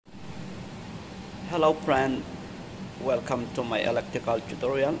Hello friend, welcome to my electrical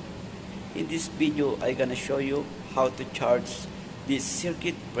tutorial. In this video I'm gonna show you how to charge this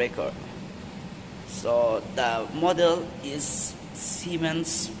circuit breaker. So the model is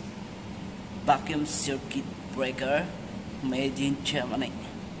Siemens vacuum circuit breaker made in Germany.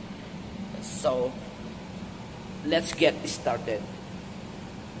 So let's get started.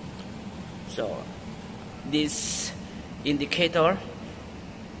 So this indicator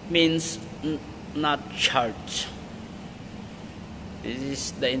means not charged. This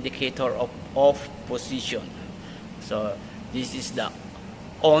is the indicator of off position. So this is the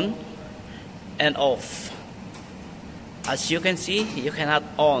on and off. As you can see, you cannot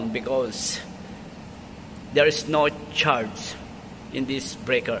on because there is no charge in this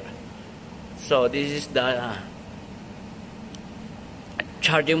breaker. So this is the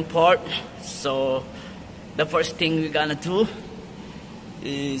charging port. So the first thing we're gonna do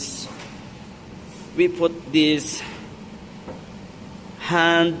is we put this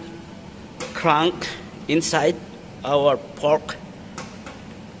hand crank inside our port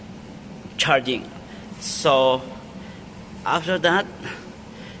charging. So after that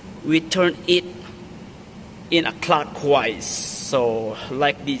we turn it in a clockwise, so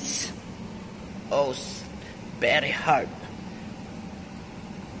like this. Oh, very hard.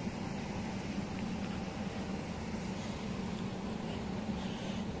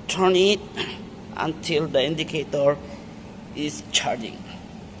 Turn it until the indicator is charging.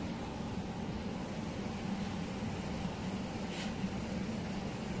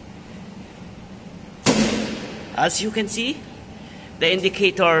 As you can see, the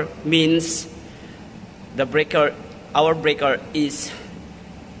indicator means the breaker, our breaker is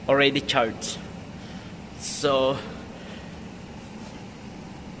already charged. So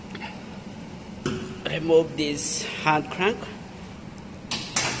remove this hand crank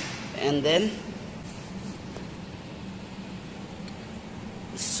and then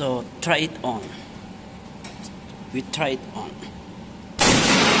so try it on. We try it on.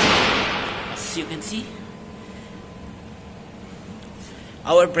 As you can see,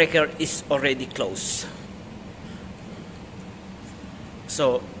 our breaker is already closed.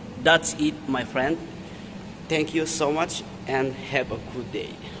 So that's it, my friend. Thank you so much and have a good day.